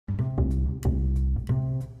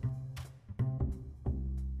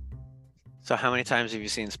So how many times have you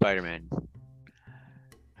seen Spider-Man?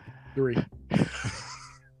 3.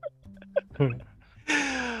 Why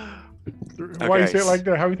you Okay. say it like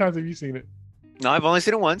that? How many times have you seen it? No, I've only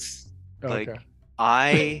seen it once. Oh, Like okay.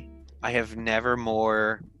 I I have never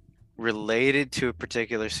more related to a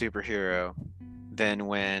particular superhero than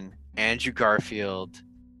when Andrew Garfield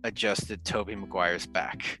adjusted Tobey Maguire's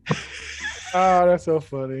back. Oh, that's so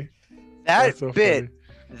funny. That That's so bit, funny.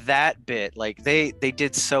 that bit, like they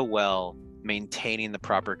did so well maintaining the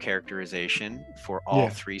proper characterization for all Yeah,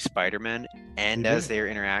 three Spider-Men they and as did. they're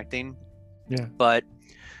interacting. Yeah. But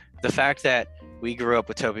the fact that we grew up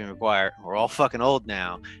with Tobey Maguire, we're all fucking old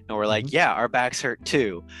now, and we're like, Mhm. yeah, our backs hurt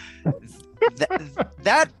too.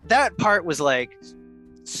 That part was like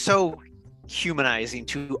so humanizing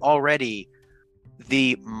to already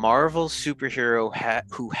the Marvel superhero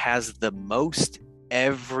who has the most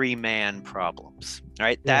everyman problems.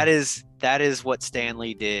 Right? Yeah. That is what Stan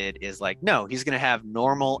Lee did. Is like, no, he's gonna have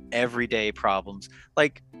normal everyday problems.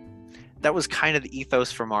 Like that was kind of the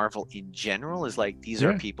ethos for Marvel in general. Is like these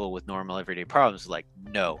are Yeah. people with normal everyday problems. Like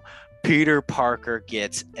no, Peter Parker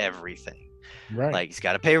gets everything. Right. Like he's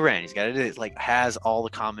got to pay rent. He's got to like has all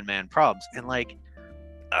the common man problems. And like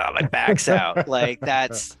my back's out. Like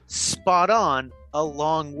that's spot on,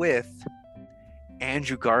 along with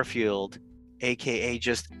Andrew Garfield, aka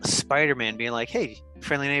just Spider-Man, being like, "Hey,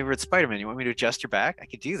 friendly neighborhood Spider-Man, you want me to adjust your back? I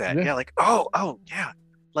could do that." Yeah. Yeah, like, oh, yeah.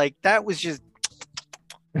 Like that was just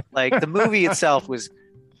like the movie itself was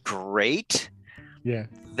great. Yeah.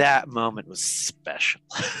 That moment was special.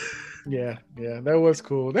 Yeah. Yeah. That was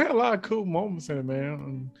cool. There had a lot of cool moments in it,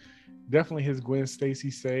 man. Definitely his Gwen Stacy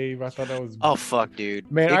save. I thought that was, Oh fuck, dude.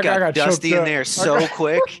 man. It I got got choked dusty in up. there so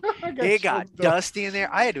quick. I got It got choked up. dusty in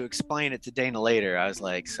there. I had to explain it to Dana later. I was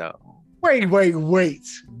like, so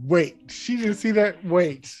Wait. She didn't see that.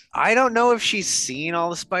 Wait. I don't know if she's seen all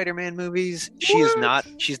the Spider-Man movies. She is What? not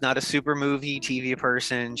she's not a super movie TV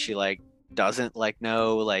person. She like doesn't like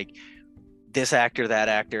know like this actor, that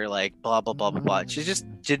actor, like blah blah blah blah blah. She just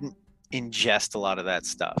didn't ingest a lot of that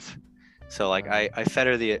stuff. So like I fed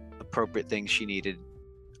her the appropriate things she needed,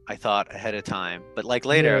 I thought ahead of time. But like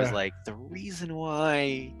later I was Yeah. like, the reason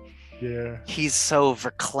why Yeah. he's so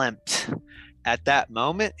verklempt at that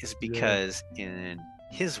moment is Yeah. because in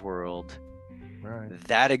his world Right.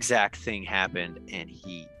 that exact thing happened and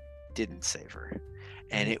he didn't save her.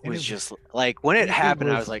 And it was just like when it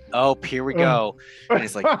happened, I was like, oh, here we go. And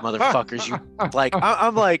he's like, motherfuckers, you like,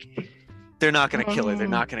 I'm like, they're not going to kill her. They're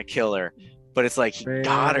not going to kill her. But it's like, he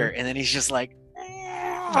got her. Man. And then he's just like,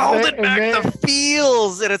 holding And back then- the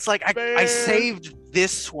feels. And it's like, I Man. saved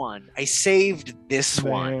this one. I saved this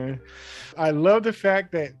one. Man. I love the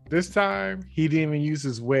fact that this time he didn't even use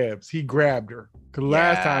his webs. He grabbed her. Because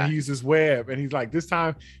last Yeah. time he used his web, and he's like, this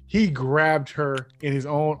time he grabbed her in his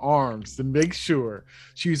own arms to make sure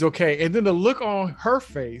she's okay. And then the look on her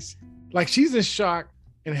face, like she's in shock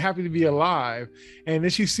and happy to be alive. And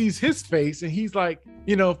then she sees his face, and he's like,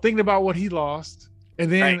 thinking about what he lost.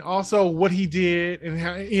 And then Right. also what he did, and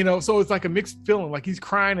how, so it's like a mixed feeling. Like he's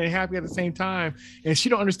crying and happy at the same time, and she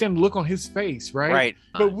don't understand the look on his face, right? Right.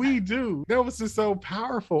 But we do. That was just so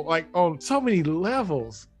powerful, like on so many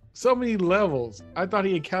levels. So many levels. I thought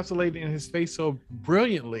he encapsulated in his face so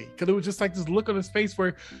brilliantly, because it was just like this look on his face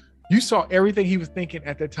where you saw everything he was thinking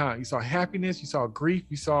at that time. You saw happiness, you saw grief,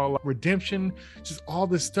 you saw like redemption, just all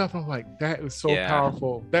this stuff. I'm like, that was so Yeah.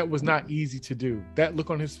 powerful. That was not easy to do. That look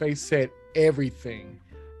on his face said everything.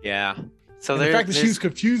 Yeah. So And the fact that she was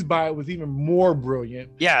confused by it was even more brilliant.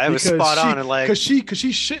 yeah, it was because spot on. And like, because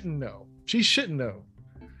she shouldn't know. She shouldn't know.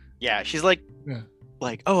 yeah, she's like, Yeah.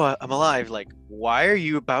 like, oh, I'm alive. Like, why are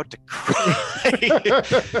you about to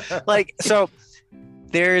cry? Like, so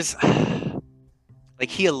there's like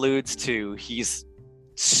he alludes to he's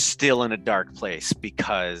still in a dark place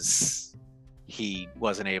because he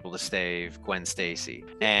wasn't able to save Gwen Stacy.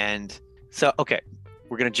 And so, okay,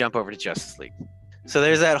 we're gonna jump over to Justice League. So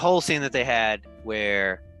there's that whole scene that they had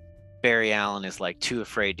where Barry Allen is like too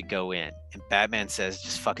afraid to go in, and Batman says,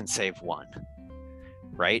 just fucking save one.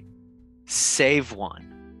 Right? Save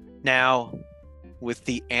one. Now, with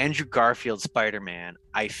the Andrew Garfield Spider-Man,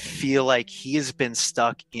 I feel like he has been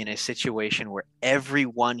stuck in a situation where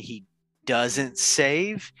everyone he doesn't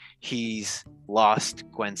save, he's lost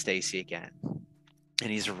Gwen Stacy again.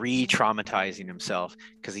 And he's re-traumatizing himself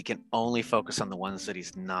because he can only focus on the ones that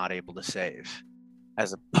he's not able to save.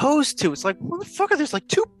 As opposed to, it's like, motherfucker, there's like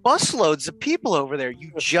 2 busloads of people over there.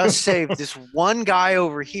 You just saved this one guy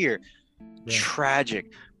over here. Yeah.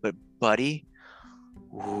 Tragic. But buddy,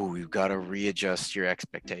 ooh, you've got to readjust your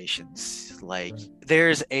expectations. Like, Right.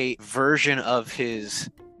 there's a version of his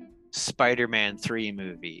Spider-Man 3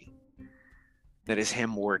 movie that is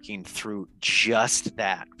him working through just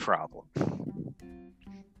that problem.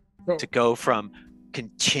 So, To go from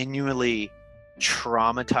continually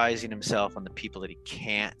traumatizing himself on the people that he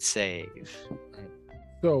can't save.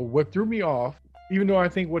 so what threw me off, even though I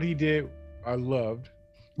think what he did, I loved,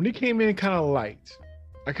 when he came in kind of light,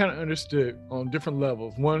 I kind of understood on different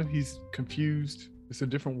levels. One, he's confused. It's a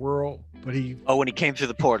different world, but when he came through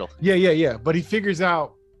the portal. yeah. But he figures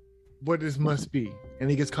out what this must be, and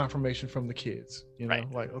he gets confirmation from the kids. You know,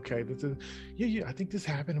 Right. like, okay, this is, yeah, I think this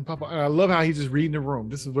happened. And Papa, and I love how he's just reading the room.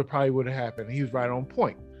 This is what probably would have happened. He was right on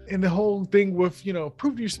point. And the whole thing with,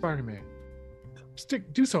 prove to your Spider-Man,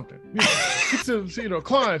 do something,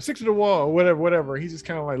 climb, stick to the wall, or whatever. He's just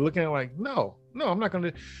kind of like looking at it like, no, I'm not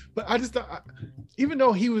gonna. But I just thought, even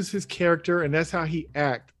though he was his character and that's how he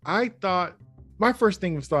act, I thought my first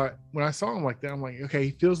thing was when I saw him like that, I'm like, okay,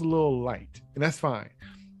 he feels a little light, and that's fine.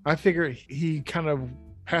 I figured he kind of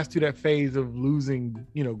passed through that phase of losing,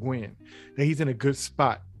 Gwen, that he's in a good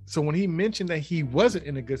spot. So when he mentioned that he wasn't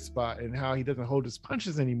in a good spot and how he doesn't hold his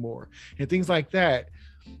punches anymore and things like that,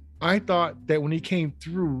 I thought that when he came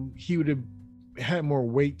through, he would have had more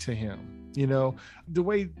weight to him. The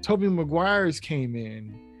way Tobey Maguire's came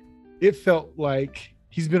in, it felt like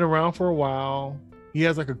he's been around for a while. He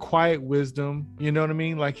has like a quiet wisdom, you know what I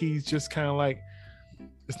mean? Like he's just kind of like,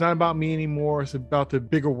 it's not about me anymore. It's about the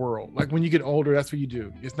bigger world. Like when you get older, that's what you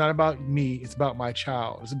do. It's not about me. It's about my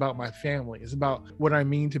child. It's about my family. It's about what I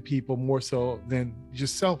mean to people more so than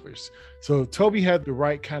just selfish. So Toby had the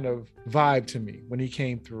right kind of vibe to me when he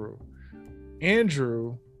came through.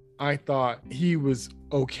 Andrew, I thought he was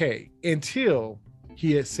okay until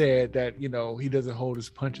he had said that, he doesn't hold his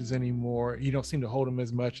punches anymore. He don't seem to hold them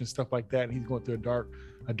as much and stuff like that. And he's going through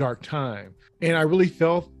a dark time. And I really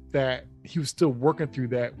felt that he was still working through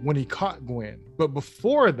that when he caught Gwen. But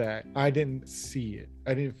before that, I didn't see it.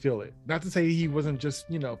 I didn't feel it. Not to say he wasn't just,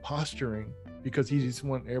 posturing because he just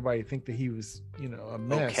wanted everybody to think that he was, a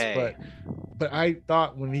mess. Okay. But I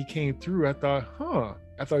thought when he came through, I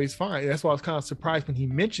thought he's fine. That's why I was kind of surprised when he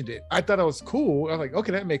mentioned it. I thought it was cool. I was like,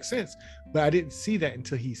 okay, that makes sense. But I didn't see that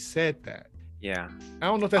until he said that. Yeah. I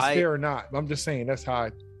don't know if that's fair or not, but I'm just saying that's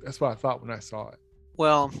what I thought when I saw it.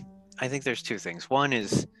 Well, I think there's two things. One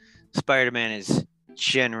is Spider-Man is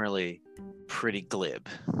generally pretty glib,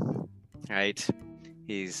 right?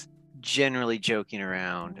 He's generally joking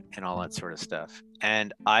around and all that sort of stuff.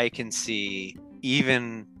 And I can see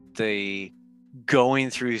even the going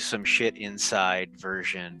through some shit inside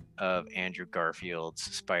version of Andrew Garfield's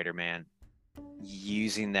Spider-Man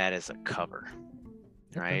using that as a cover,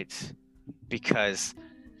 right? Because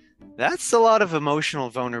that's a lot of emotional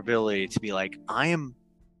vulnerability to be like, I am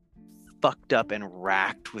fucked up and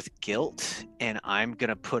racked with guilt, and I'm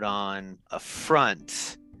gonna put on a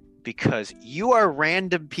front because you are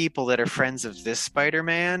random people that are friends of this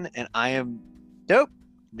Spider-Man, and I am nope.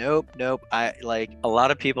 I like a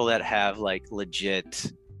lot of people that have like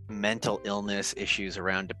legit mental illness issues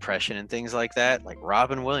around depression and things like that. Like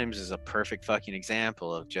Robin Williams is a perfect fucking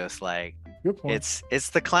example of just like, it's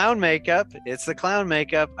the clown makeup. It's the clown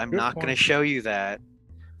makeup. I'm not gonna show you that,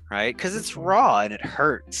 right? Because it's raw and it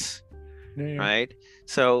hurts. Yeah. Right,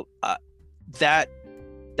 so that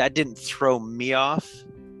didn't throw me off,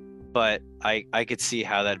 but I could see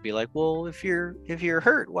how that'd be like, well, if you're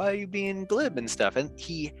hurt, why are you being glib and stuff? And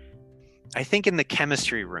I think in the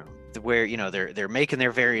chemistry room where they're making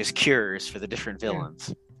their various cures for the different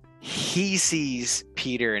villains, he sees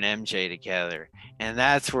Peter and MJ together, and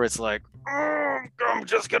that's where it's like, oh, I'm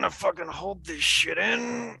just gonna fucking hold this shit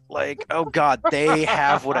in, like, oh god, they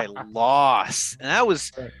have what I lost. And that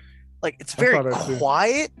was like, it's very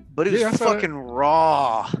quiet, but it was fucking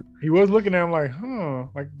raw. He was looking at him like,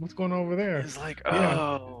 like, what's going on over there? It's like,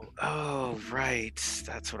 oh, right.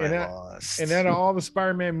 That's what I lost. And out of all the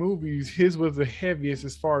Spider-Man movies, his was the heaviest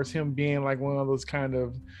as far as him being like one of those kind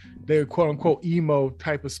of, they quote unquote emo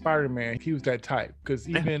type of Spider-Man. He was that type. Because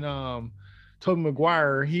even Tobey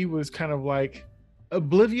Maguire, he was kind of like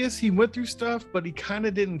oblivious. He went through stuff, but he kind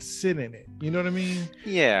of didn't sit in it. You know what I mean?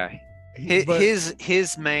 Yeah.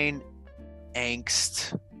 His main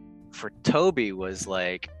angst for Toby was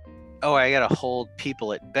like, oh, I gotta hold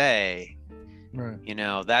people at bay, right?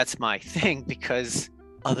 That's my thing, because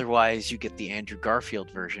otherwise you get the Andrew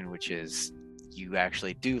Garfield version, which is you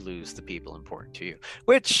actually do lose the people important to you,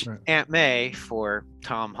 which Aunt May for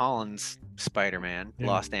Tom Holland's Spider-Man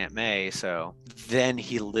lost Aunt May, so then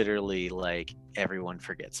he literally like, everyone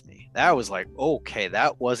forgets me. That was like, okay,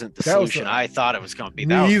 that wasn't the solution I thought it was going to be.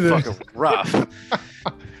 That was fucking rough.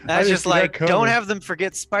 That's just like, don't have them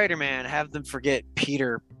forget Spider-Man, have them forget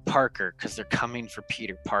Peter Parker, because they're coming for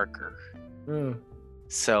Peter Parker.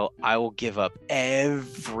 So I will give up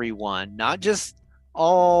everyone, not just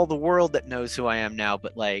all the world that knows who I am now,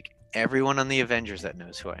 but like everyone on the Avengers that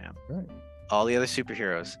knows who I am. Right. All the other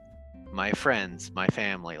superheroes, my friends, my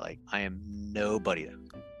family. Like I am nobody.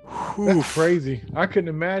 That's crazy. I couldn't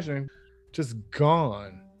imagine just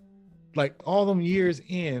gone. Like all them years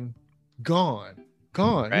in, gone.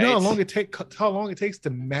 Right. You know how long it takes to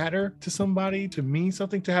matter to somebody, to mean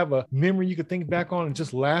something, to have a memory you could think back on and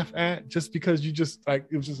just laugh at, just because you just like,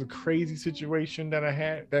 it was just a crazy situation that I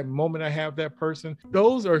had, that moment I have that person.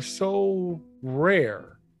 Those are so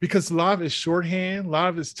rare because a lot of it's shorthand, a lot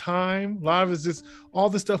of it's time, a lot of it's just all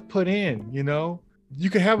the stuff put in, you know? You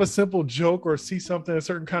can have a simple joke or see something a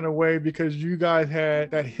certain kind of way because you guys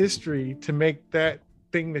had that history to make that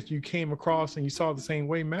thing that you came across and you saw the same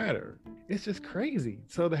way matter. It's just crazy.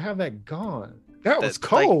 So to have that gone, that was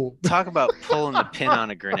cold. Like, talk about pulling the pin on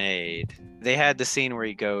a grenade. They had the scene where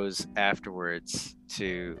he goes afterwards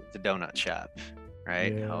to the donut shop,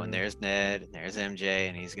 right? Yeah. Oh, and there's Ned and there's MJ,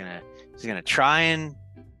 and he's gonna try and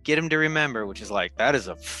get him to remember, which is like, that is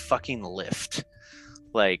a fucking lift.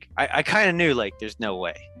 Like I kind of knew like there's no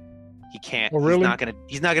way he can't. Oh, really?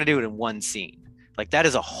 He's not gonna do it in one scene. Like that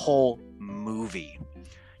is a whole movie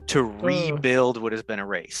to rebuild what has been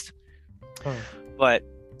erased. But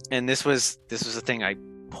and this was the thing I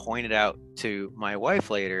pointed out to my wife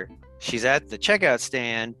later. She's at the checkout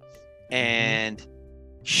stand and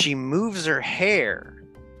she moves her hair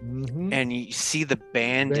and you see the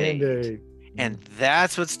band-aid. And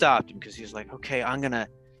that's what stopped him because he was like, okay, I'm gonna.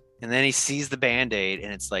 And then he sees the band-aid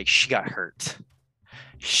and it's like, she got hurt.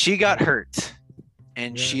 She got hurt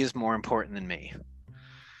and she is more important than me.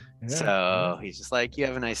 So he's just like, you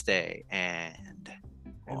have a nice day, and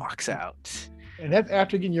walks out. And that's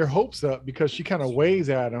after getting your hopes up because she kind of waves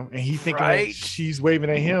at him and he's thinking that she's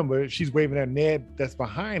waving at him, but she's waving at Ned that's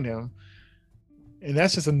behind him. And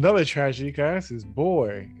that's just another tragedy, guys. His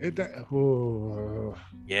boy.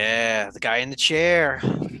 Yeah, the guy in the chair.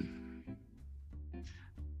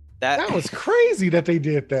 That was crazy that they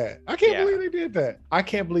did that. I can't believe they did that. I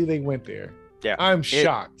can't believe they went there. Yeah, I'm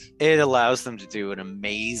shocked. It allows them to do an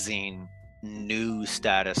amazing new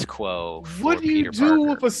status quo. What do you do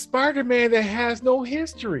with a Spider-Man that has no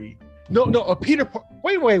history? No, a Peter.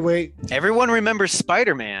 Wait. Everyone remembers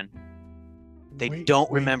Spider-Man. They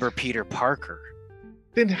don't remember Peter Parker.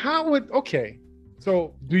 Then how would? Okay,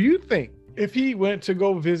 so do you think if he went to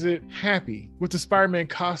go visit Happy with the Spider-Man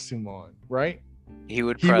costume on, right? He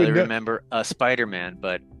would probably remember a Spider-Man,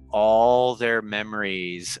 but all their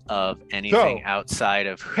memories of anything outside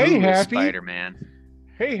of who is Spider-Man.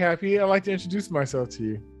 Hey, Happy, I'd like to introduce myself to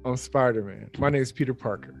you. I'm Spider-Man. My name is Peter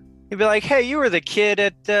Parker. He'd be like, hey, you were the kid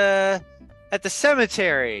at the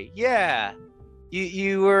cemetery. Yeah.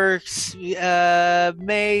 You were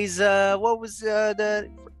May's, what was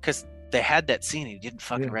because they had that scene. He didn't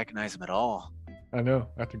fucking recognize him at all. I know,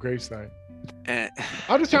 at the gravesite.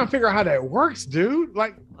 I'm just trying to figure out how that works, dude.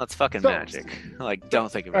 Like, that's fucking magic. Like,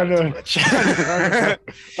 don't think about it too much.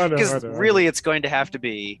 Because really, it's going to have to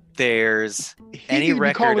be there's any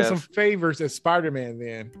record calling some favors as Spider-Man.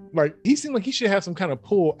 Then, like, he seemed like he should have some kind of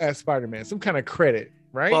pull as Spider-Man, some kind of credit.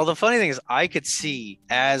 Right? Well, the funny thing is, I could see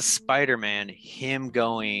as Spider-Man him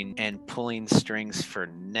going and pulling strings for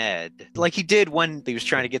Ned, like he did when he was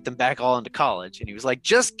trying to get them back all into college, and he was like,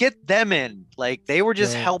 "Just get them in." Like they were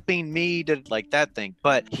just helping me to like that thing.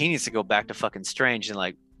 But he needs to go back to fucking Strange and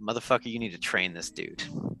like, motherfucker, you need to train this dude.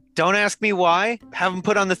 Don't ask me why. Have him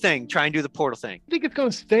put on the thing. Try and do the portal thing. You think it's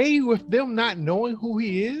gonna stay with them not knowing who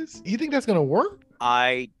he is? You think that's gonna work?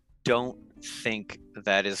 I don't think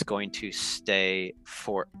that is going to stay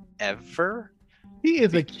forever. He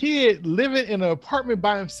is a kid living in an apartment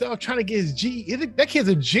by himself trying to get his GED. That kid's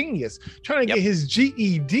a genius trying to get his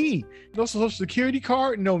GED. No social security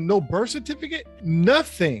card, no birth certificate,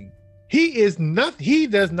 nothing. He is nothing. He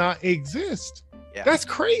does not exist. That's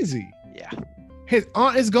crazy. Yeah. His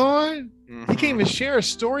aunt is gone. He can't even share a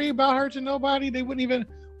story about her to nobody. They wouldn't even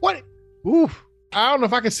what? Oof. I don't know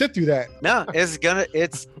if I can sit through that. No, it's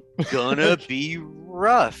gonna be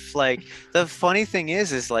rough. Like the funny thing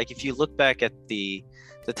is like if you look back at the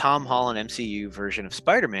Tom Holland MCU version of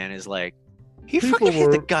Spider-Man, is like he fucking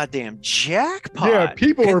hit the goddamn jackpot. Yeah,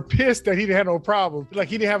 people were pissed that he didn't have no problem. Like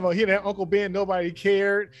he didn't have Uncle Ben, nobody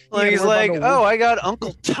cared. He's like, I got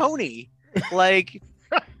Uncle Tony. Like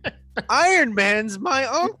Iron Man's my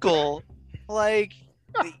uncle. Like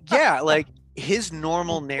like his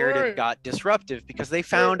normal narrative got disruptive because they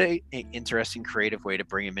found a interesting creative way to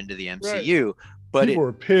bring him into the MCU. But people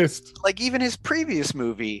were pissed. Like even his previous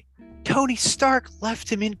movie, Tony Stark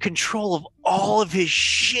left him in control of all of his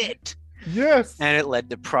shit. Yes. And it led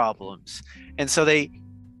to problems. And so they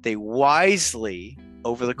they wisely,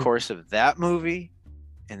 over the course of that movie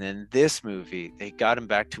and then this movie, they got him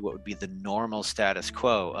back to what would be the normal status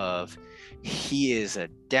quo of he is a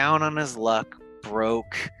down on his luck,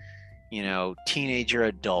 broke, teenager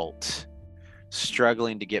adult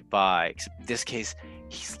struggling to get by. Except in this case,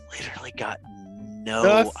 he's literally got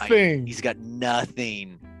nothing. He's got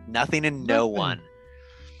nothing and no one.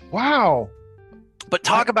 Wow. But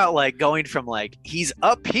talk about like going from like he's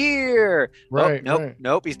up here. Right.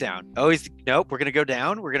 Nope, he's down. We're gonna go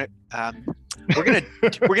down. We're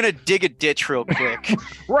gonna dig a ditch real quick.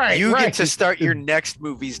 Right. You get to start your next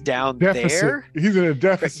movies down deficit. there. He's in a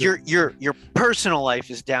deficit. Your personal life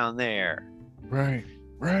is down there. Right.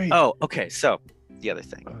 Oh, okay. So the other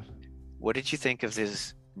thing, what did you think of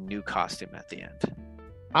his new costume at the end?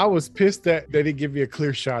 I was pissed that they didn't give you a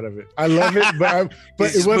clear shot of it. I love it, but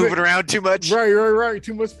it wasn't moving around too much. Right.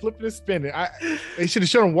 Too much flipping and spinning. They should have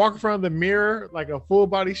shown him walk in front of the mirror, like a full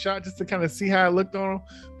body shot, just to kind of see how it looked on him.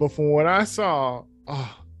 But from what I saw,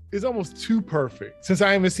 it's almost too perfect. Since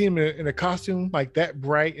I haven't seen him in a costume like that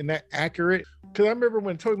bright and that accurate. Because I remember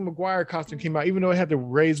when Tobey Maguire costume came out, even though it had the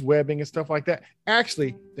raised webbing and stuff like that.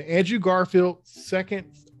 Actually, the Andrew Garfield second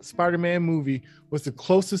Spider-Man movie was the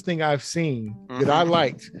closest thing I've seen that I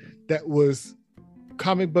liked that was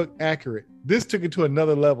comic book accurate. This took it to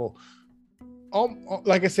another level.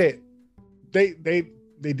 Like I said, they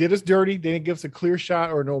did us dirty. They didn't give us a clear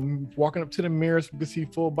shot or no walking up to the mirror so we could see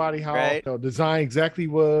full body how design exactly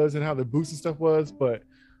was and how the boots and stuff was. But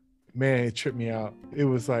man, it tripped me out. It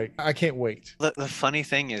was like, I can't wait. The funny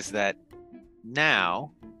thing is that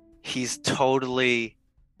now he's totally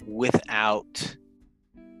without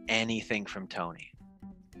anything from Tony.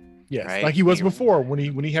 Yes, right? Like he was before when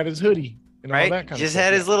he had his hoodie and all that kind of stuff. Just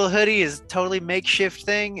had his little hoodie, his totally makeshift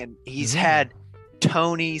thing, and he's had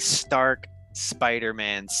Tony Stark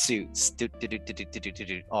Spider-Man suits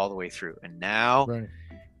all the way through, and now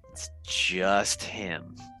it's just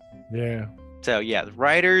him. Yeah. So yeah, the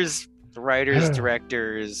writers,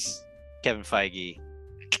 directors, Kevin Feige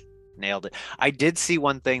nailed it. I did see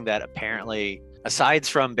one thing that apparently, aside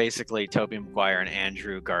from basically Tobey Maguire and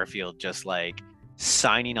Andrew Garfield just like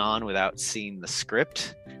signing on without seeing the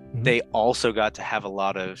script, they also got to have a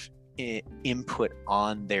lot of input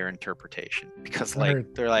on their interpretation because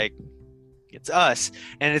they're like, it's us.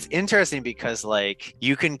 And it's interesting because like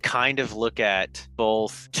you can kind of look at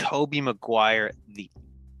both Tobey Maguire, the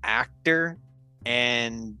actor,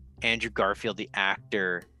 and Andrew Garfield, the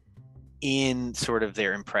actor, in sort of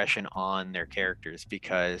their impression on their characters,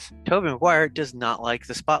 because Tobey Maguire does not like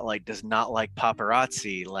the spotlight, does not like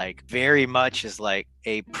paparazzi, like very much is like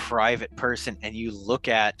a private person. And you look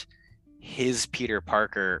at his Peter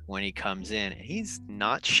Parker when he comes in, and he's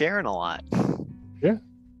not sharing a lot. Yeah.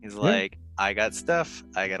 He's like, I got stuff,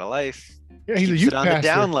 I got a life. Yeah, he's a youth on pastor. The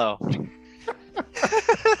down low.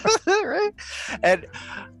 Right? And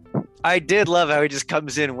I did love how he just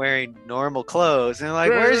comes in wearing normal clothes and like,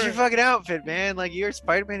 where's your fucking outfit, man? Like, you're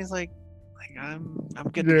Spider-Man. He's like I'm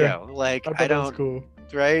good to go. Like, I don't, cool.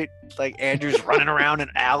 Right? Like Andrew's running around in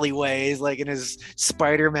alleyways, like in his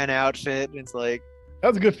Spider-Man outfit. And it's like, that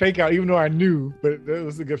was a good fake out, even though I knew, but it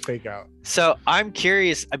was a good fake out. So I'm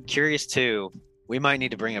curious too. We might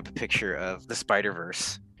need to bring up a picture of the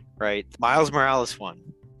Spider-Verse, right? Miles Morales one.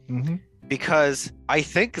 Because I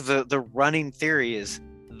think the running theory is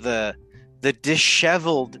the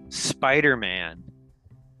disheveled Spider-Man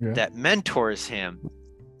that mentors him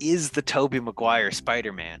is the Tobey Maguire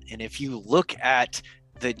Spider-Man. And if you look at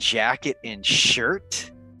the jacket and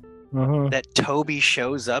shirt that Tobey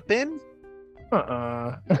shows up in,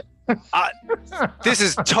 this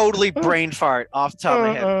is totally brain fart off the top of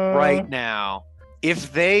my head right now.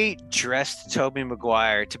 If they dressed Tobey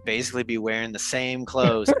Maguire to basically be wearing the same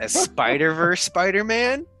clothes as Spider-Verse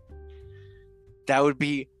Spider-Man, that would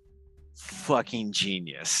be fucking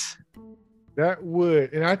genius. That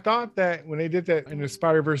would. And I thought that when they did that in the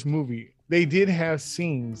Spider-Verse movie, they did have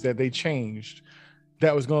scenes that they changed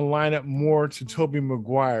that was going to line up more to Tobey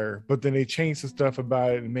Maguire, but then they changed the stuff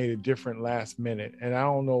about it and made it different last minute. And I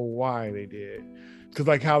don't know why they did. Because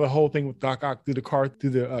like how the whole thing with Doc Ock through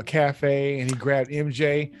the cafe, and he grabbed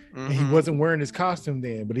MJ, and he wasn't wearing his costume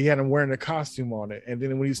then, but he had him wearing a costume on it. And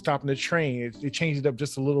then when he was stopping the train, they changed it up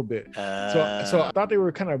just a little bit. So I thought they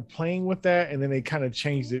were kind of playing with that, and then they kind of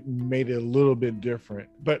changed it and made it a little bit different.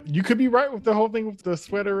 But you could be right with the whole thing with the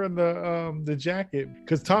sweater and the jacket,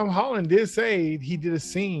 because Tom Holland did say he did a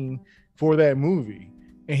scene for that movie.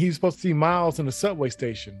 and he's supposed to see Miles in the subway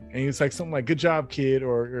station, and he was like something like "Good job, kid,"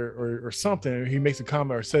 or something. Or he makes a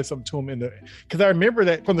comment or says something to him because I remember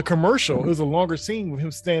that from the commercial. It was a longer scene with him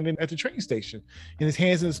standing at the train station, and his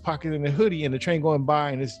hands in his pocket in the hoodie, and the train going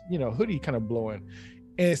by, and his hoodie kind of blowing,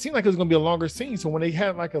 and it seemed like it was going to be a longer scene. So when they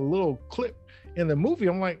had like a little clip in the movie,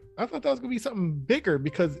 I'm like, I thought that was going to be something bigger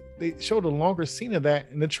because they showed a longer scene of that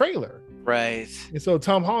in the trailer. Right. And so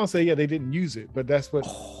Tom Holland said, yeah, they didn't use it, but that's what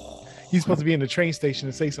he's supposed to be in the train station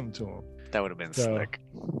and say something to him. That would have been slick.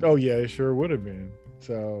 Oh yeah, it sure would have been.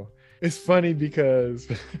 So it's funny because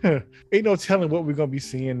ain't no telling what we're gonna be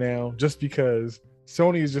seeing now, just because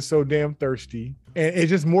Sony is just so damn thirsty. And it's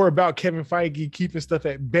just more about Kevin Feige keeping stuff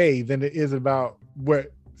at bay than it is about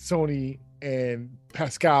what Sony and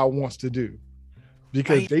Pascal wants to do.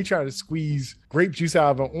 Because they try to squeeze grape juice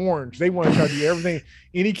out of an orange. They want to try to do everything.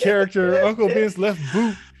 Any character, Uncle Ben's left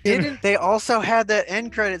boot. Didn't they also had that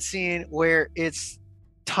end credit scene where it's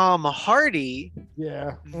Tom Hardy,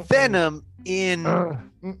 Venom in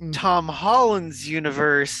Tom Holland's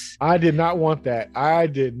universe? I did not want that. I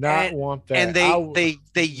did not want that. And they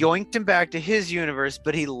yoinked him back to his universe,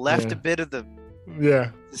 but he left a bit of the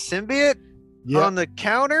symbiote on the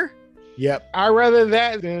counter. Yep. I'd rather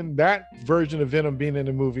that than that version of Venom being in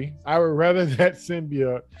the movie. I would rather that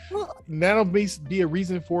symbiote. And that'll be a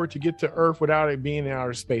reason for it to get to Earth without it being in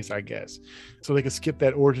outer space, I guess. So they could skip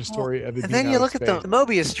that origin story of it. And then you look at the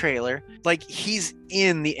Mobius trailer, like he's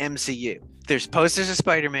in the MCU. There's posters of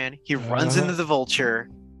Spider-Man. He runs into the Vulture.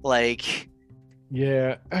 Like,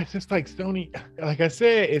 yeah, it's just like Sony. Like I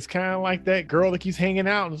said, it's kind of like that girl that keeps hanging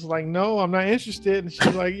out and it's like, no, I'm not interested. And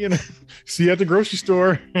she's like, see you at the grocery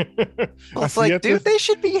store. It's like, dude, they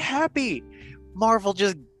should be happy. Marvel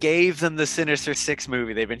just gave them the Sinister Six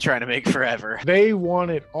movie they've been trying to make forever. They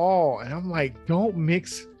want it all. And I'm like, don't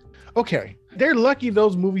mix. Okay, they're lucky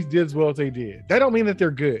those movies did as well as they did. That don't mean that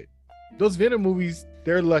they're good. Those Venom movies,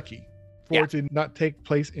 they're lucky for it to not take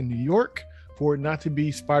place in New York, for it not to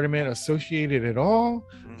be Spider-Man associated at all,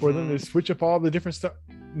 for them to switch up all the different stuff.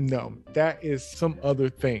 No, that is some other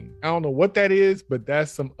thing. I don't know what that is, but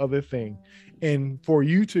that's some other thing. And for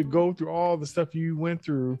you to go through all the stuff you went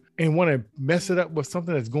through and want to mess it up with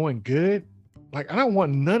something that's going good, like I don't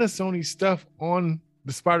want none of Sony's stuff on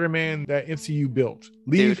the Spider-Man that MCU built.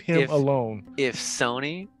 Leave him alone. If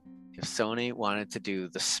Sony wanted to do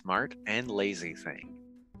the smart and lazy thing.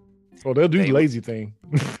 Well, they'll do the lazy thing.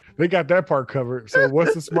 They got that part covered. So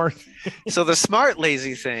what's the smart thing? So the smart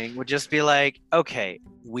lazy thing would just be like, okay,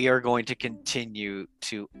 we are going to continue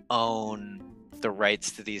to own the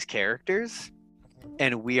rights to these characters,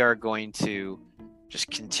 and we are going to just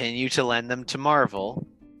continue to lend them to Marvel,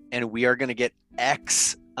 and we are going to get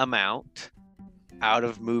X amount out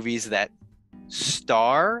of movies that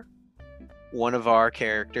star one of our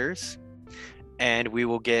characters, and we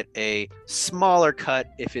will get a smaller cut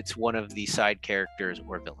if it's one of the side characters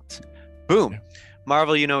or villains. Boom.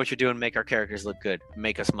 Marvel, you know what you're doing. Make our characters look good.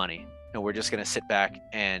 Make us money. And we're just going to sit back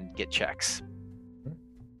and get checks.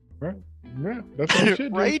 Right. Yeah, that's what it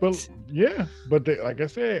should right? do. But like I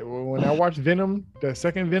said, when I watched Venom, the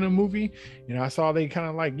second Venom movie, I saw they kind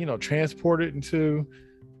of like, transport it into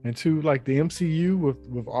like the MCU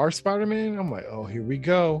with our Spider-Man. I'm like, oh, here we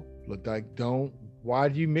go. Look like why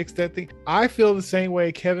do you mix that thing? I feel the same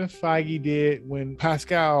way Kevin Feige did when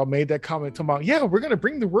Pascal made that comment talking about, yeah, we're going to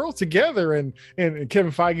bring the world together. And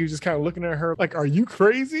Kevin Feige was just kind of looking at her like, are you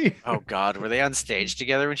crazy? Oh, God. Were they on stage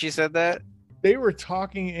together when she said that? They were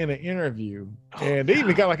talking in an interview, and they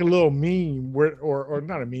even got like a little meme or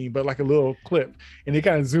not a meme, but like a little clip. And they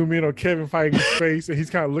kind of zoom in on Kevin Feige's face, and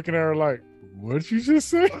he's kind of looking at her like, what did you just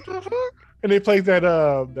say? And they played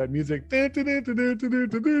that music. I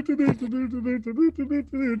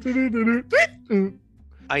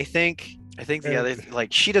think the other,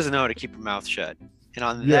 like, she doesn't know how to keep her mouth shut. And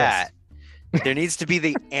on that, there needs to be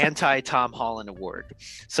the anti-Tom Holland award.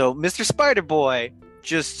 So Mr. Spider-Boy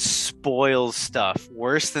just spoils stuff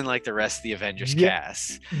worse than like the rest of the Avengers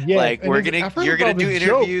cast. Like you're gonna do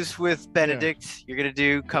interviews with Benedict. You're gonna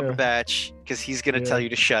do Cumberbatch because he's gonna tell you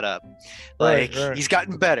to shut up. Like he's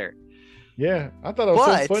gotten better. Yeah, I thought it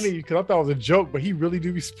was so funny because I thought it was a joke, but he really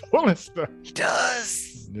do be spoiling stuff. He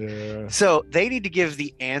does. Yeah. So they need to give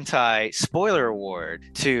the anti-spoiler award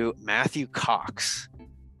to Matthew Cox,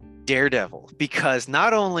 Daredevil, because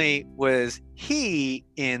not only was he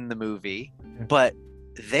in the movie, but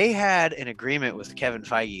they had an agreement with Kevin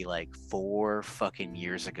Feige like 4 fucking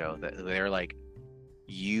years ago that they're like,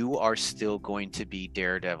 you are still going to be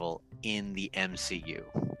Daredevil in the MCU.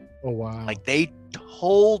 Oh, wow. Like they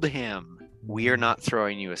told him, we are not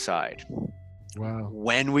throwing you aside. Wow.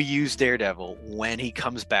 When we use Daredevil, when he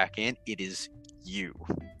comes back in, it is you.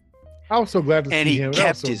 I was so glad to And see he him. That was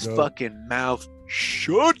kept so his dope. fucking mouth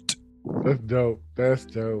shut. That's dope. That's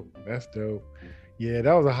dope. That's dope. Yeah,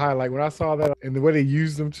 that was a highlight. When I saw that and the way they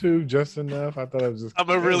used them too, just enough, I thought it was just. I'm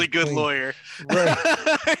a it really was good clean. lawyer. Right.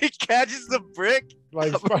 He catches the brick.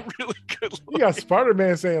 Like I'm a really good you lawyer. got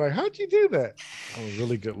Spider-Man saying, like, how'd you do that? I'm a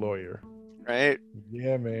really good lawyer. Right?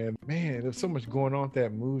 Yeah, man. Man, there's so much going on with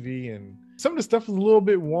that movie. And some of the stuff was a little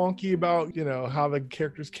bit wonky about, how the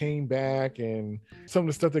characters came back and some of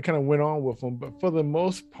the stuff that kind of went on with them. But for the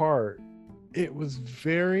most part, it was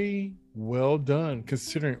very well done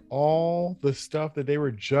considering all the stuff that they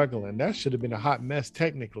were juggling. That should have been a hot mess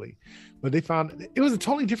technically, but they found it was a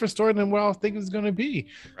totally different story than what I was thinking it was going to be.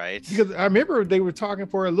 Right. Because I remember they were talking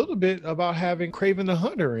for a little bit about having Craven the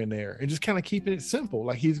Hunter in there and just kind of keeping it simple.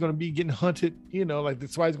 Like he's going to be getting hunted, like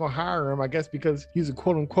that's why he's going to hire him, I guess, because he's a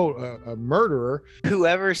quote unquote a murderer.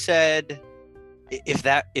 Whoever said if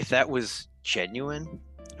that was genuine,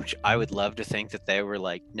 which I would love to think that they were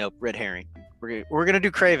like, nope, red herring. We're gonna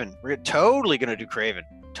do Craven. We're totally gonna do Craven.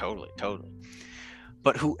 Totally.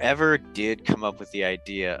 But whoever did come up with the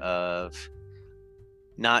idea of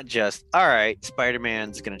not just, all right,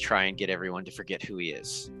 Spider-Man's gonna try and get everyone to forget who he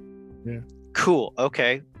is. Yeah. Cool.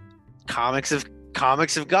 Okay. Comics have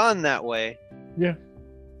gone that way. Yeah.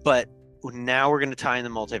 But now we're gonna tie in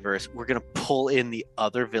the multiverse. We're gonna pull in the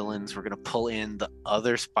other villains. We're gonna pull in the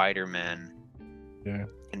other Spider-Men. Yeah.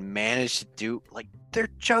 And manage to do, like, they're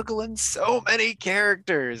juggling so many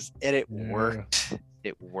characters, and it worked.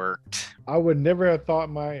 It worked. I would never have thought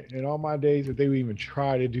in all my days that they would even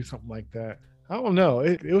try to do something like that. I don't know.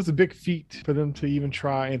 It was a big feat for them to even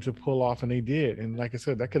try and to pull off, and they did. And like I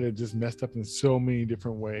said, that could have just messed up in so many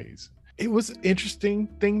different ways. It was an interesting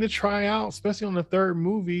thing to try out, especially on the third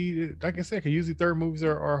movie. Like I said, because usually third movies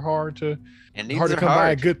are hard to come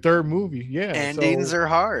by a good third movie. Yeah, endings are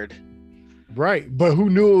hard. Right, but who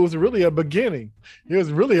knew it was really a beginning? It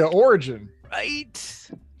was really an origin, right,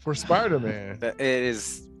 for Spider-Man. It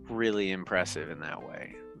is really impressive in that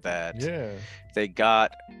way. That they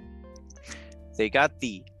got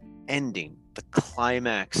the ending, the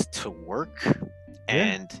climax to work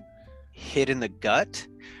and hit in the gut,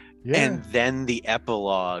 and then the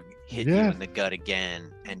epilogue hit you in the gut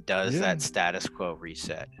again and does that status quo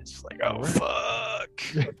reset. It's like, oh fuck.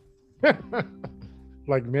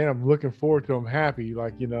 Like, man, I'm looking forward to. I'm happy.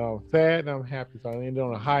 Like, I'm sad and I'm happy. So I ended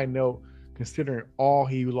on a high note, considering all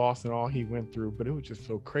he lost and all he went through. But it was just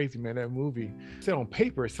so crazy, man. That movie, said on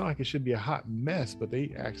paper, it sounded like it should be a hot mess, but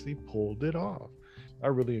they actually pulled it off. I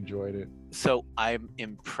really enjoyed it. So I'm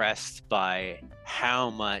impressed by how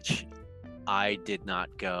much I did not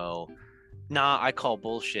go, nah, I call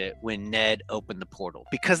bullshit when Ned opened the portal,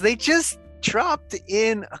 because they just dropped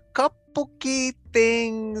in a couple key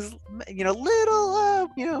things, little,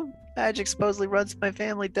 magic supposedly runs my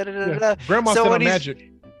family, Grandma said I'm magic.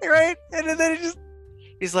 Right? And then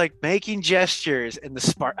he's like making gestures and the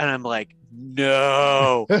spark, and I'm like,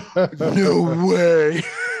 no, no way.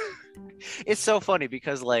 It's so funny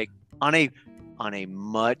because, like, on a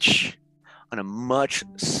much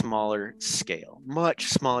smaller scale, much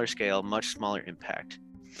smaller impact.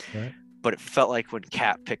 Right. But it felt like when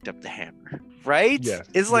Cap picked up the hammer, right? Yeah.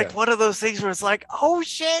 It's like one of those things where it's like, oh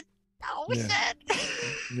shit.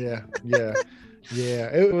 Yeah.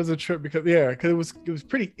 It was a trip because it was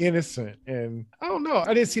pretty innocent, and I don't know,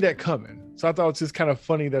 I didn't see that coming, so I thought it was just kind of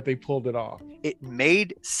funny that they pulled it off. It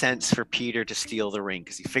made sense for Peter to steal the ring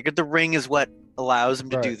because he figured the ring is what allows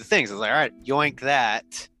him to do the things. I was like, all right, yoink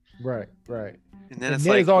that. Right. And then it's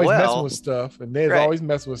Ned's like, always messing with stuff, and Ned's Right. always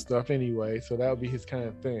messing with stuff anyway, so that would be his kind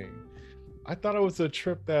of thing. I thought it was a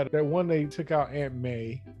trip that one they took out Aunt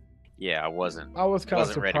May. Yeah, I was kind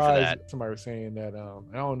of ready for surprised. that. Somebody was saying that.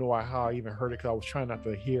 I don't know how I even heard it, because I was trying not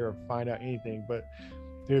to hear or find out anything. But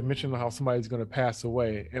they were mentioning how somebody's going to pass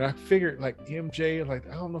away, and I figured, like, MJ, like,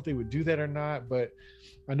 I don't know if they would do that or not, but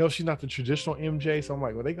I know she's not the traditional MJ, so I'm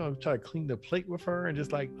like, well, they going to try to clean the plate with her and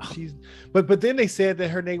just like she's. But then they said that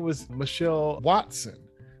her name was Michelle Watson.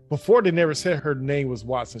 Before, they never said her name was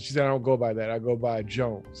Watson. She said, I don't go by that. I go by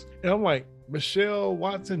Jones. And I'm like, Michelle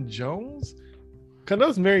Watson Jones? Because that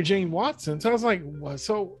was Mary Jane Watson. So I was like, what?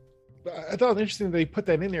 So I thought it was interesting they put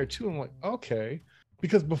that in there too. I'm like, okay.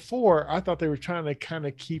 Because before, I thought they were trying to kind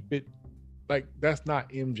of keep it like, that's not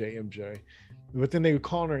MJ. But then they were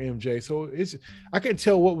calling her MJ. So I couldn't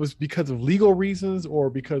tell what was because of legal reasons or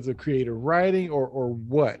because of creative writing or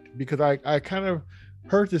what. Because I kind of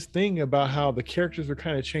heard this thing about how the characters were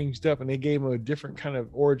kind of changed up and they gave him a different kind of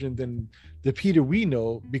origin than the Peter we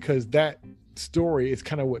know, because that story is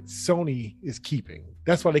kind of what Sony is keeping.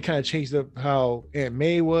 That's why they kind of changed up how Aunt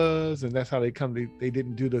May was, and that's how they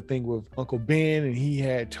didn't do the thing with Uncle Ben, and he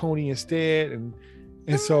had Tony instead, and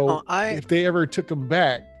so if they ever took him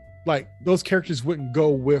back, like those characters wouldn't go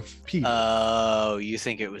with Peter. Oh, you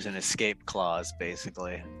think it was an escape clause,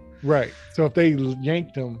 basically? Right. So if they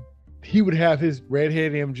yanked him, he would have his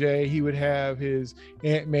redhead MJ, he would have his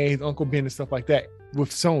Aunt May, his Uncle Ben, and stuff like that with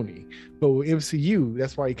Sony. But with MCU,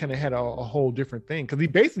 that's why he kind of had a whole different thing, because he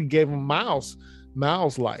basically gave him Miles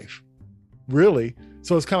life, really.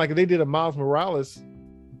 So it's kind of like if they did a Miles Morales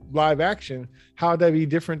live action, how would that be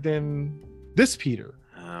different than this Peter?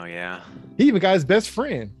 Oh yeah. He even got his best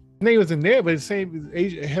friend. His name was in there, but the same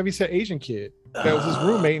heavyset Asian kid that was his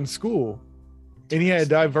roommate in school. And he had a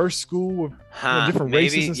diverse school with different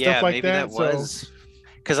races and stuff like that. Was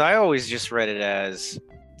because I always just read it as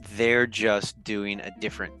they're just doing a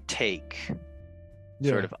different take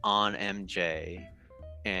sort of on MJ.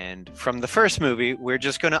 And from the first movie, we're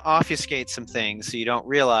just going to obfuscate some things so you don't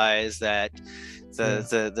realize that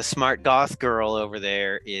the smart goth girl over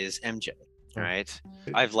there is MJ. Right.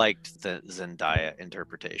 I've liked the Zendaya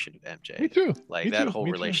interpretation of MJ. Me too. Like Me that too. whole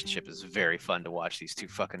Me relationship is very fun to watch, these two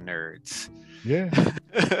fucking nerds. Yeah.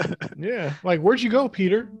 Yeah. Like, where'd you go,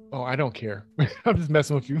 Peter? Oh, I don't care. I'm just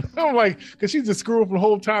messing with you. I'm like, because she's a screw up the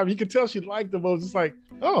whole time. You can tell she liked them. I was just like,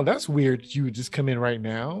 oh, that's weird. You would just come in right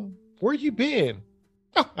now. Where you been?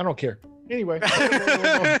 Oh, I don't care. Anyway,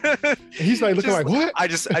 and he's like looking like, what? I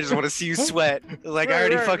just want to see you sweat. Like, I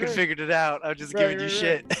already fucking figured it out. I'm just giving you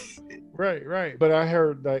shit. Right. But I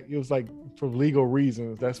heard that it was like for legal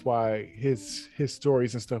reasons. That's why his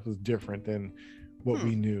stories and stuff was different than what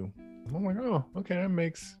we knew. I'm like, oh, okay, that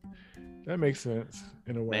makes sense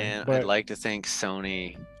in a way. Man, but I'd like to think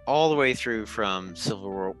Sony, all the way through from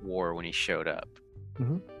Civil War when he showed up,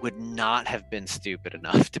 would not have been stupid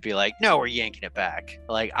enough to be like, no, we're yanking it back.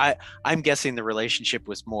 Like, I'm guessing the relationship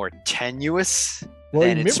was more tenuous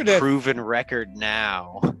than its proven record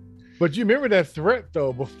now. But you remember that threat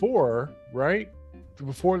though before, right?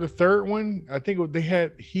 Before the third one, I think all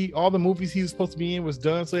the movies he was supposed to be in was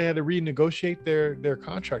done, so they had to renegotiate their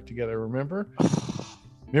contract together. Remember?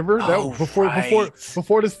 That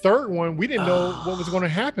before the third one, we didn't know what was going to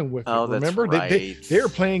happen with it. Remember, that's right. They were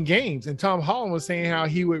playing games, and Tom Holland was saying how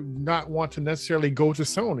he would not want to necessarily go to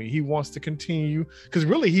Sony. He wants to continue because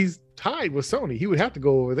really he's tied with Sony. He would have to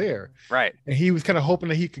go over there, right? And he was kind of hoping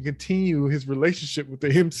that he could continue his relationship with the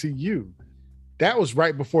MCU. That was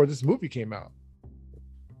right before this movie came out.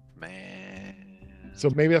 Man, so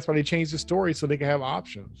maybe that's why they changed the story so they can have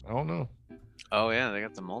options. I don't know. Oh yeah, they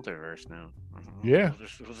got the multiverse now. Yeah,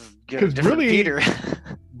 we'll just get a different Peter.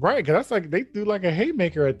 Right, because that's like they do like a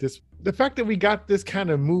haymaker at this. The fact that we got this kind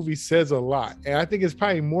of movie says a lot, and I think it's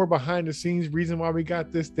probably more behind the scenes reason why we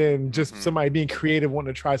got this than just somebody being creative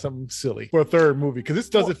wanting to try something silly for a third movie, because this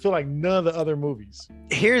doesn't feel like none of the other movies.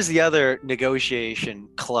 Here's the other negotiation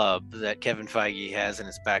club that Kevin Feige has in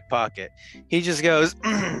his back pocket. He just goes,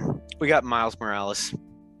 we got Miles Morales,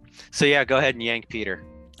 so yeah, go ahead and yank Peter.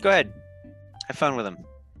 Go ahead, have fun with him.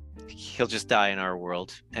 He'll just die in our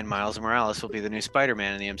world, and Miles Morales will be the new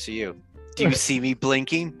Spider-Man in the MCU. Do you see me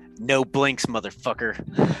blinking? No blinks,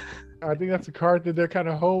 motherfucker. I think that's a card that they're kind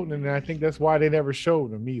of holding, and I think that's why they never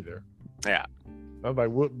showed him either. Yeah. I'm like,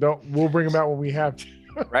 we'll bring him out when we have to.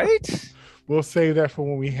 Right? We'll save that for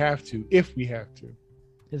when we have to, if we have to.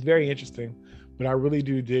 It's very interesting, but I really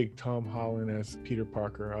do dig Tom Holland as Peter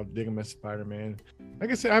Parker. I'll dig him as Spider-Man. Like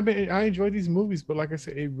I said, I enjoy these movies, but like I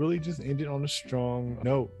said, it really just ended on a strong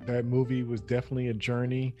note. That movie was definitely a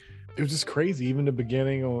journey. It was just crazy. Even the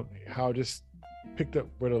beginning on how it just picked up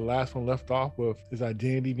where the last one left off with his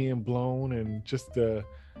identity being blown and just the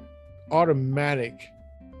automatic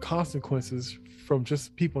consequences from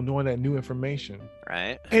just people knowing that new information.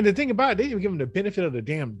 Right. And the thing about it, they didn't give him the benefit of the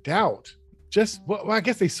damn doubt. I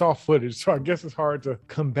guess they saw footage, so I guess it's hard to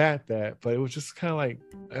combat that. But it was just kind of like,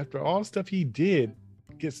 after all the stuff he did,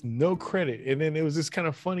 gets no credit. And then it was just kind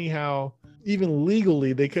of funny how even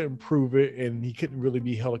legally they couldn't prove it, and he couldn't really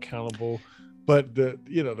be held accountable. But the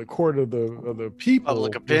court of the people,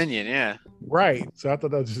 public opinion, yeah, right. So I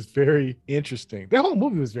thought that was just very interesting. That whole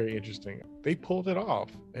movie was very interesting. They pulled it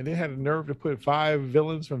off, and they had a nerve to put 5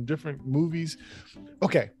 villains from different movies.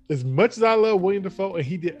 Okay, as much as I love William Dafoe, and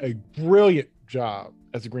he did a brilliant job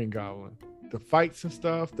as a Green Goblin. The fights and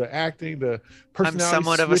stuff, the acting, the personality. I'm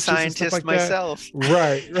somewhat of a scientist like myself.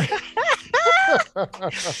 Right.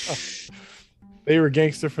 They were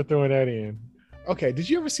gangster for throwing that in. Okay, did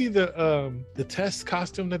you ever see the test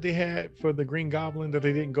costume that they had for the Green Goblin that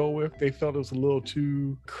they didn't go with? They felt it was a little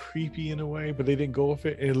too creepy in a way, but they didn't go with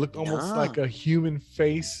it. And it looked almost like No. a human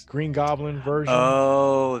face Green Goblin version.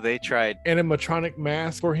 Oh, they tried. Animatronic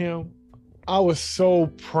mask for him. I was so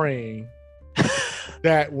praying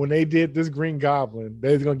that when they did this Green Goblin,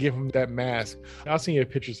 they was gonna give him that mask. I'll send you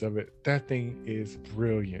pictures of it. That thing is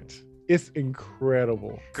brilliant. It's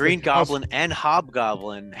incredible. Green Like, I was- Goblin and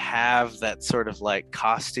Hobgoblin have that sort of like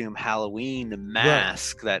costume Halloween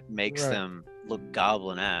mask that makes Right. them look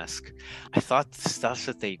goblin-esque. I thought the stuff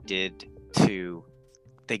that they did to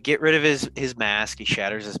they get rid of his mask, he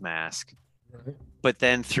shatters his mask, Right. but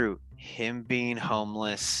then through him being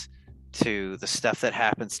homeless to the stuff that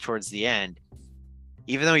happens towards the end,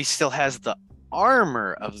 even though he still has the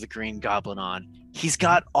armor of the Green Goblin on, he's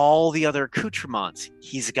got all the other accoutrements.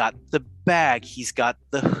 He's got the bag, he's got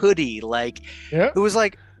the hoodie. Like, Yeah, it was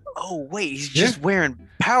like, oh wait, he's Yeah. just wearing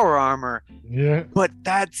power armor, yeah, but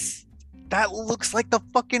that looks like the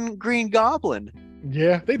fucking Green Goblin.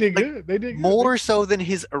 yeah. They did Like, good. They did good. More so than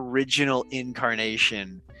his original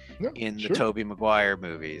incarnation Yeah, in the sure. Tobey Maguire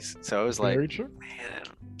movies. So it was like, Very true. man,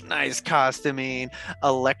 nice costuming,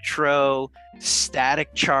 electro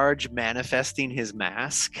static charge manifesting his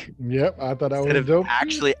mask. Yep, I thought that Instead was of dope.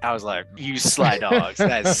 actually, I was like, you sly dogs,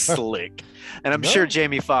 that's slick. And I'm No. sure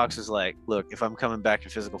Jamie Foxx was like, look, if I'm coming back in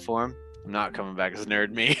physical form, I'm not coming back as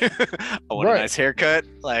nerd me. I want Right. a nice haircut.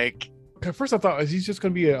 Like, At first, I thought he's just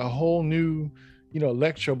going to be a whole new,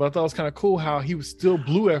 Electro, but I thought it was kind of cool how he was still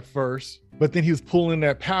blue at first, but then he was pulling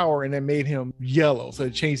that power and that made him yellow. So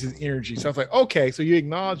it changed his energy. So I was like, okay, so you're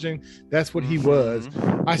acknowledging that's what he was.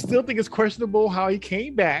 mhm. I still think it's questionable how he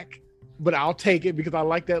came back, but I'll take it because I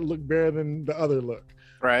like that look better than the other look.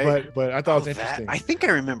 Right? But I thought it Oh, was interesting. I think I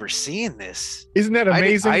remember seeing this. Isn't that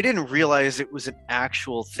amazing? I didn't realize it was an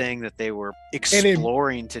actual thing that they were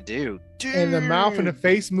exploring to do. And the mouth and the Dude.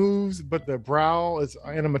 face moves, but the brow is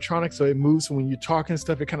animatronic, so it moves. So when you talk and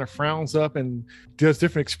stuff, it kind of frowns up and does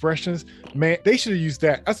different expressions. Man, they should have used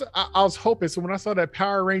that. I was hoping. So when I saw that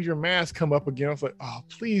Power Ranger mask come up again, I was like, oh,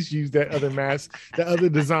 please use that other mask, the other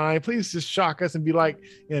design. Please just shock us and be like,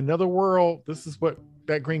 in another world, this is what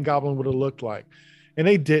that Green Goblin would have looked like. And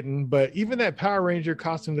they didn't, but even that Power Ranger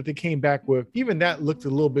costume that they came back with, even that looked a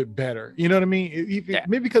little bit better. You know what I mean? Yeah.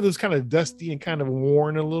 Maybe because it was kind of dusty and kind of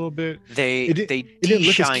worn a little bit. They It they didn't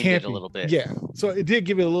look as de-shined it a campy. little bit. Yeah. So it did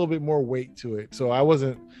give it a little bit more weight to it. So I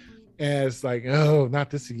wasn't as like, oh, not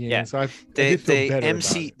this again. Yeah. So I They did feel they better about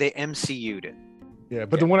MC it. they MCU'd it. Yeah.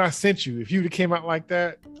 But the one I sent you, if you came out like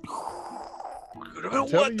that, What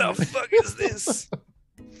telling the you. fuck is this?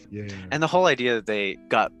 yeah. And the whole idea that they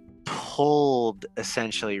got pulled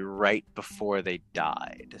essentially right before they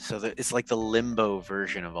died. So that it's like the limbo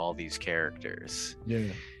version of all these characters. Yeah.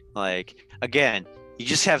 Like, again, you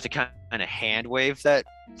just have to kind of hand wave that.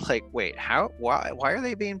 Like, wait, why are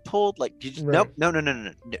they being pulled? Like, you just, Right. nope, no.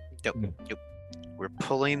 No. We're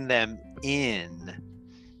pulling them in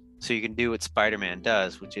so you can do what Spider-Man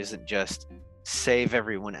does, which isn't just save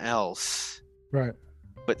everyone else, Right.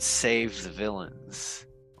 but save the villains.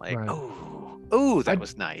 Like, Right. oh, that I-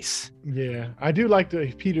 was nice. Yeah. I do like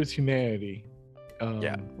the Peter's humanity.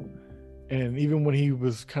 Yeah. And even when he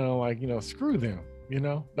was kind of like, screw them,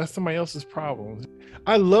 that's somebody else's problem.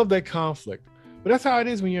 I love that conflict. But that's how it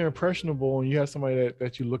is when you're impressionable and you have somebody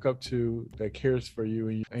that you look up to that cares for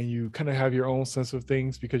you, and you kind of have your own sense of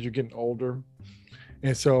things because you're getting older.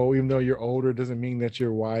 And so even though you're older doesn't mean that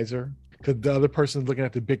you're wiser, because the other person's looking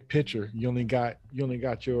at the big picture. You only got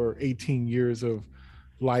your 18 years of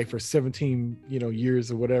life or 17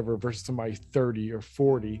 years or whatever versus somebody 30 or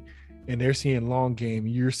 40, and they're seeing long game.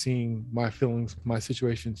 You're seeing my feelings, my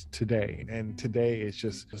situations today, and today it's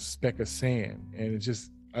just a speck of sand. And it's just,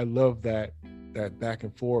 I love that back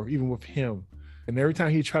and forth, even with him. And every time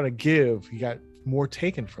he tried to give, he got more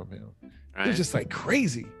taken from him. Right? It's just like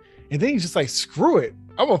crazy. And then he's just like, screw it,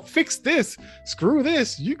 I'm gonna fix this. Screw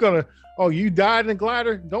this. You died in the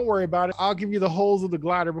glider, don't worry about it. I'll give you the holes of the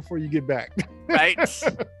glider before you get back. Right?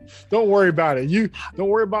 Don't worry about it. You don't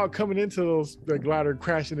worry about coming into the glider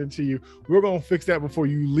crashing into you. We're gonna fix that before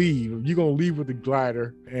you leave. You're gonna leave with the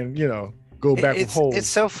glider and go back with holes. It's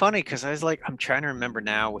so funny because I was like, I'm trying to remember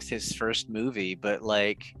now with his first movie, but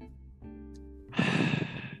like,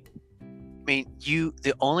 I mean,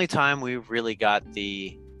 the only time we really got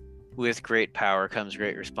the "with great power comes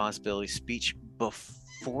great responsibility" speech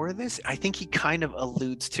before this, I think he kind of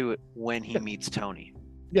alludes to it when he meets Tony.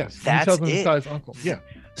 Yes, he That's tells him to it. tell his uncle. Yeah,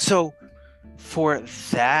 So for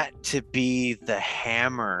that to be the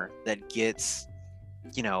hammer that gets,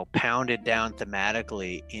 pounded down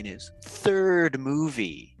thematically in his third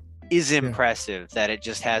movie, is impressive that it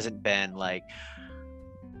just hasn't been like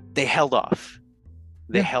they held off.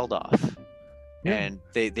 They held off. Yeah. And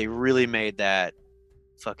they really made that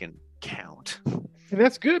fucking count. And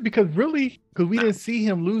that's good because we didn't see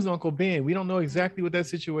him lose Uncle Ben. We don't know exactly what that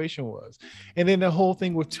situation was. And then the whole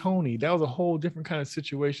thing with Tony, that was a whole different kind of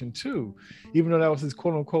situation too. Even though that was his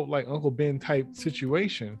quote unquote like Uncle Ben type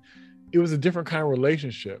situation, it was a different kind of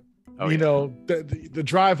relationship. You know, the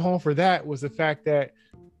drive home for that was the fact that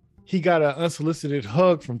he got an unsolicited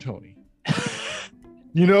hug from Tony.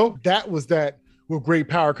 You know, that was that. With great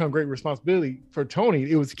power come great responsibility for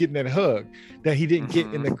Tony. It was getting that hug that he didn't get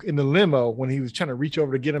in the limo when he was trying to reach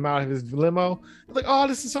over to get him out of his limo. Like, oh,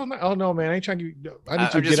 this is so nice. Oh no, man, I ain't trying to. I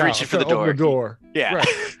need you to get out. Reaching for the door. Open the door. Yeah,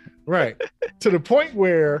 right. To the point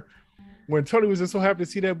where when Tony was just so happy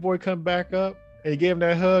to see that boy come back up and he gave him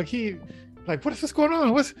that hug, he like, what is this going on?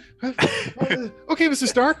 Okay, Mr.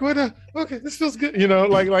 Stark. Okay, this feels good. You know,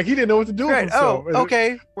 like he didn't know what to do with himself. Oh,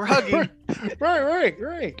 okay, we're hugging.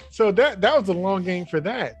 Right. So that was a long game for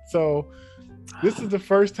that. So this is the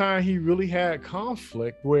first time he really had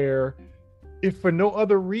conflict where, if for no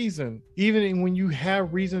other reason, even when you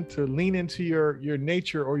have reason to lean into your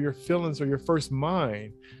nature or your feelings or your first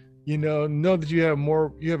mind, you know that you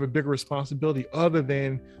have a bigger responsibility other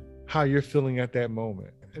than how you're feeling at that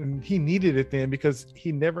moment. And he needed it then because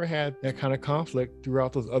he never had that kind of conflict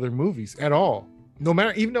throughout those other movies at all. No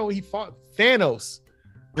matter, even though he fought Thanos,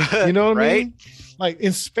 you know what I mean? Like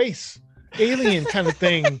in space, alien kind of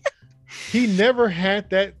thing. He never had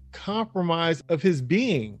that compromise of his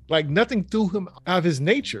being. Like nothing threw him out of his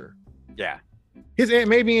nature. Yeah. His Aunt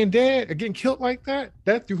May being dead or getting killed like that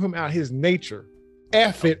threw him out his nature.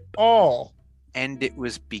 F it all. And it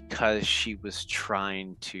was because she was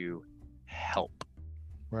trying to help.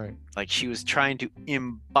 Right. Like she was trying to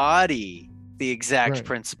embody the exact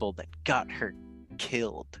principle that got her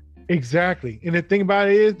killed. Exactly. And the thing about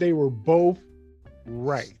it is they were both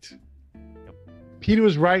right. Yep. Peter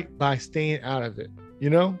was right by staying out of it. You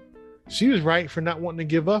know, she was right for not wanting to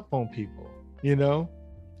give up on people. You know,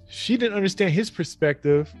 she didn't understand his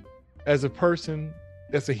perspective as a person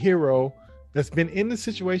that's a hero that's been in the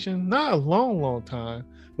situation, not a long time,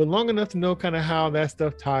 but long enough to know kind of how that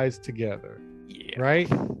stuff ties together. Yeah. Right.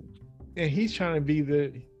 And he's trying to be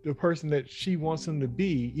the person that she wants him to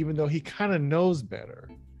be, even though he kind of knows better.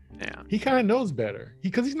 Yeah. He kind of knows better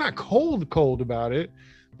because he's not cold about it,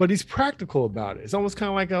 but he's practical about it. It's almost kind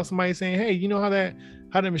of like somebody saying, hey, you know how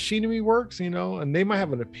the machinery works, you know, and they might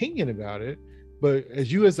have an opinion about it. But as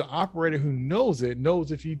the operator who knows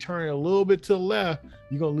if you turn a little bit to the left,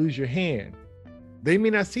 you're going to lose your hand. They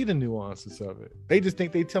may not see the nuances of it. They just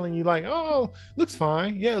think they're telling you like, oh, looks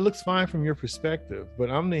fine. Yeah, it looks fine from your perspective,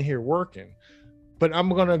 but I'm in here working. But I'm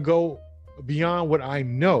going to go beyond what I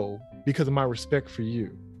know because of my respect for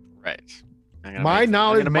you. Right. My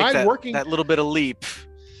knowledge, that little bit of leap.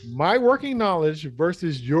 My working knowledge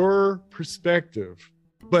versus your perspective,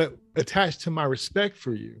 but attached to my respect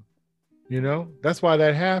for you. You know, that's why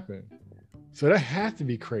that happened. So that has to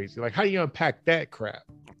be crazy. Like, how do you unpack that crap?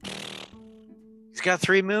 He's got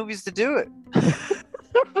 3 movies to do it.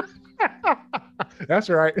 That's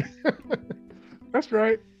right. That's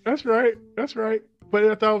right. But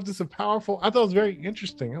I thought it was just I thought it was very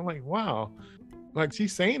interesting. I'm like, wow. Like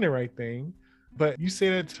she's saying the right thing, but you say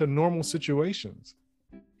that to normal situations.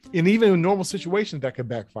 And even in normal situations that could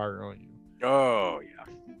backfire on you. Oh,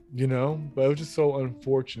 yeah. You know, but it was just so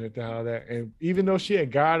unfortunate to how that, and even though she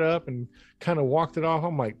had got up and kind of walked it off,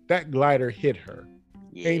 I'm like, that glider hit her.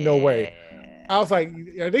 Yeah. Ain't no way. I was like,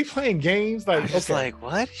 are they playing games? Like, I was like,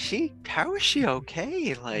 what? How is she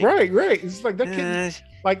okay? Like, right. It's like that kid,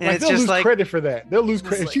 like they'll lose credit for that. They'll lose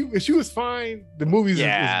credit. Like, if she was fine, the movie's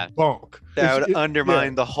is bunk. That would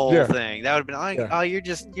undermine the whole thing. That would have been like, oh, you're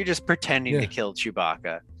just pretending to kill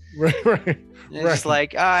Chewbacca. Right. It's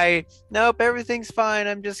like, nope, everything's fine.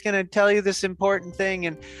 I'm just gonna tell you this important thing,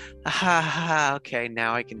 and okay,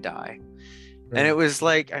 now I can die. Right. And it was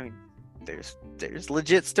like, I mean, there's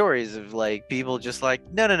legit stories of like people just like,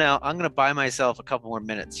 no, I'm gonna buy myself a couple more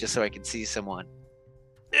minutes just so I can see someone.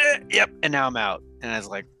 Yep, and now I'm out. And I was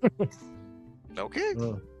like, okay.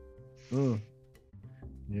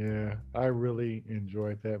 Yeah, I really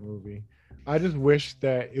enjoyed that movie. I just wish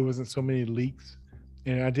that it wasn't so many leaks,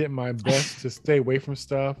 and I did my best to stay away from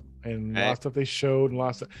stuff. And a lot of stuff they showed, and a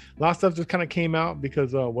lot of stuff just kind of came out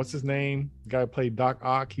because what's his name? The guy who played Doc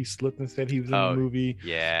Ock, he slipped and said he was in the movie.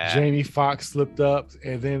 Yeah. Jamie Foxx slipped up,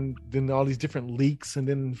 and then all these different leaks, and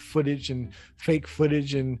then footage and fake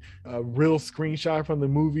footage and a real screenshot from the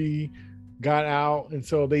movie got out, and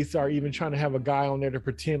so they start even trying to have a guy on there to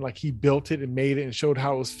pretend like he built it and made it and showed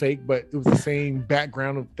how it was fake, but it was the same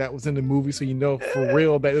background that was in the movie, so you know for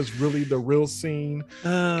real that is really the real scene.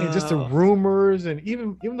 And just the rumors, and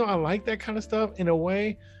even though I like that kind of stuff in a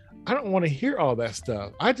way, I don't want to hear all that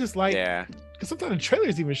stuff. I just like, because sometimes the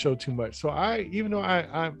trailers even show too much. So even though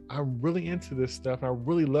I'm really into this stuff and I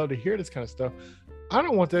really love to hear this kind of stuff, I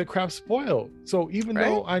don't want that crap spoiled. So even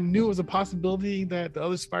though I knew it was a possibility that the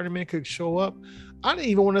other Spider-Man could show up, I didn't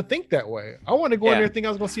even want to think that way. I want to go in there and think I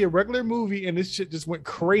was going to see a regular movie, and this shit just went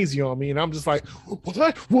crazy on me. And I'm just like,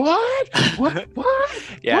 what?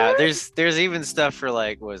 Yeah, What? there's even stuff for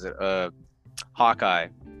like, was it Hawkeye?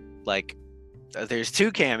 Like, there's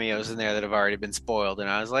 2 cameos in there that have already been spoiled, and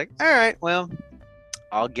I was like, all right, well,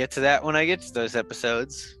 I'll get to that when I get to those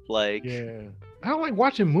episodes. Like, I don't like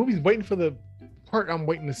watching movies waiting for the part I'm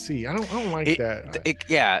waiting to see. I don't like that.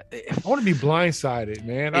 I want to be blindsided,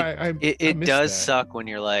 man. It does suck when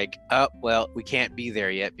you're like, oh well, we can't be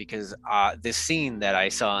there yet because this scene that I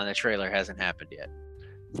saw in the trailer hasn't happened yet.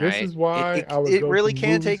 This is why it really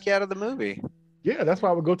can take you out of the movie. Yeah, that's why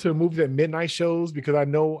I would go to the movies at midnight shows, because I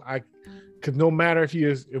know because no matter if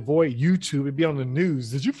you avoid YouTube, it'd be on the news.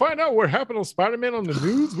 Did you find out what happened on Spider-Man on the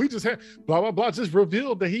news? We just had blah, blah, blah, just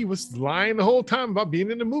revealed that he was lying the whole time about being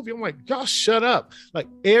in the movie. I'm like, y'all shut up. Like,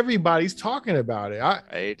 everybody's talking about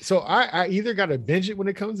it. So I either got to binge it when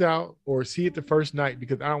it comes out or see it the first night,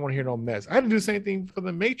 because I don't want to hear no mess. I had to do the same thing for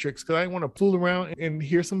The Matrix, because I didn't want to fool around and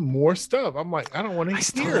hear some more stuff. I'm like, I don't want to hear it. I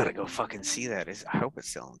still got to go fucking see that. I hope it's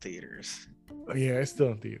still in theaters. Yeah, it's still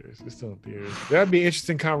in theaters. That'd be an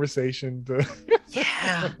interesting conversation.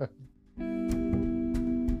 Yeah.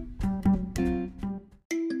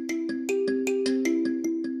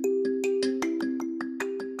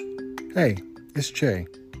 Hey, it's Jay.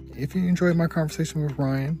 If you enjoyed my conversation with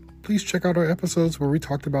Ryan, please check out our episodes where we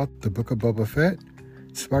talked about the Book of Boba Fett,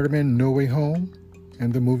 Spider-Man No Way Home,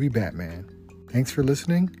 and the movie Batman. Thanks for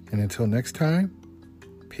listening, and until next time,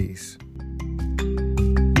 peace.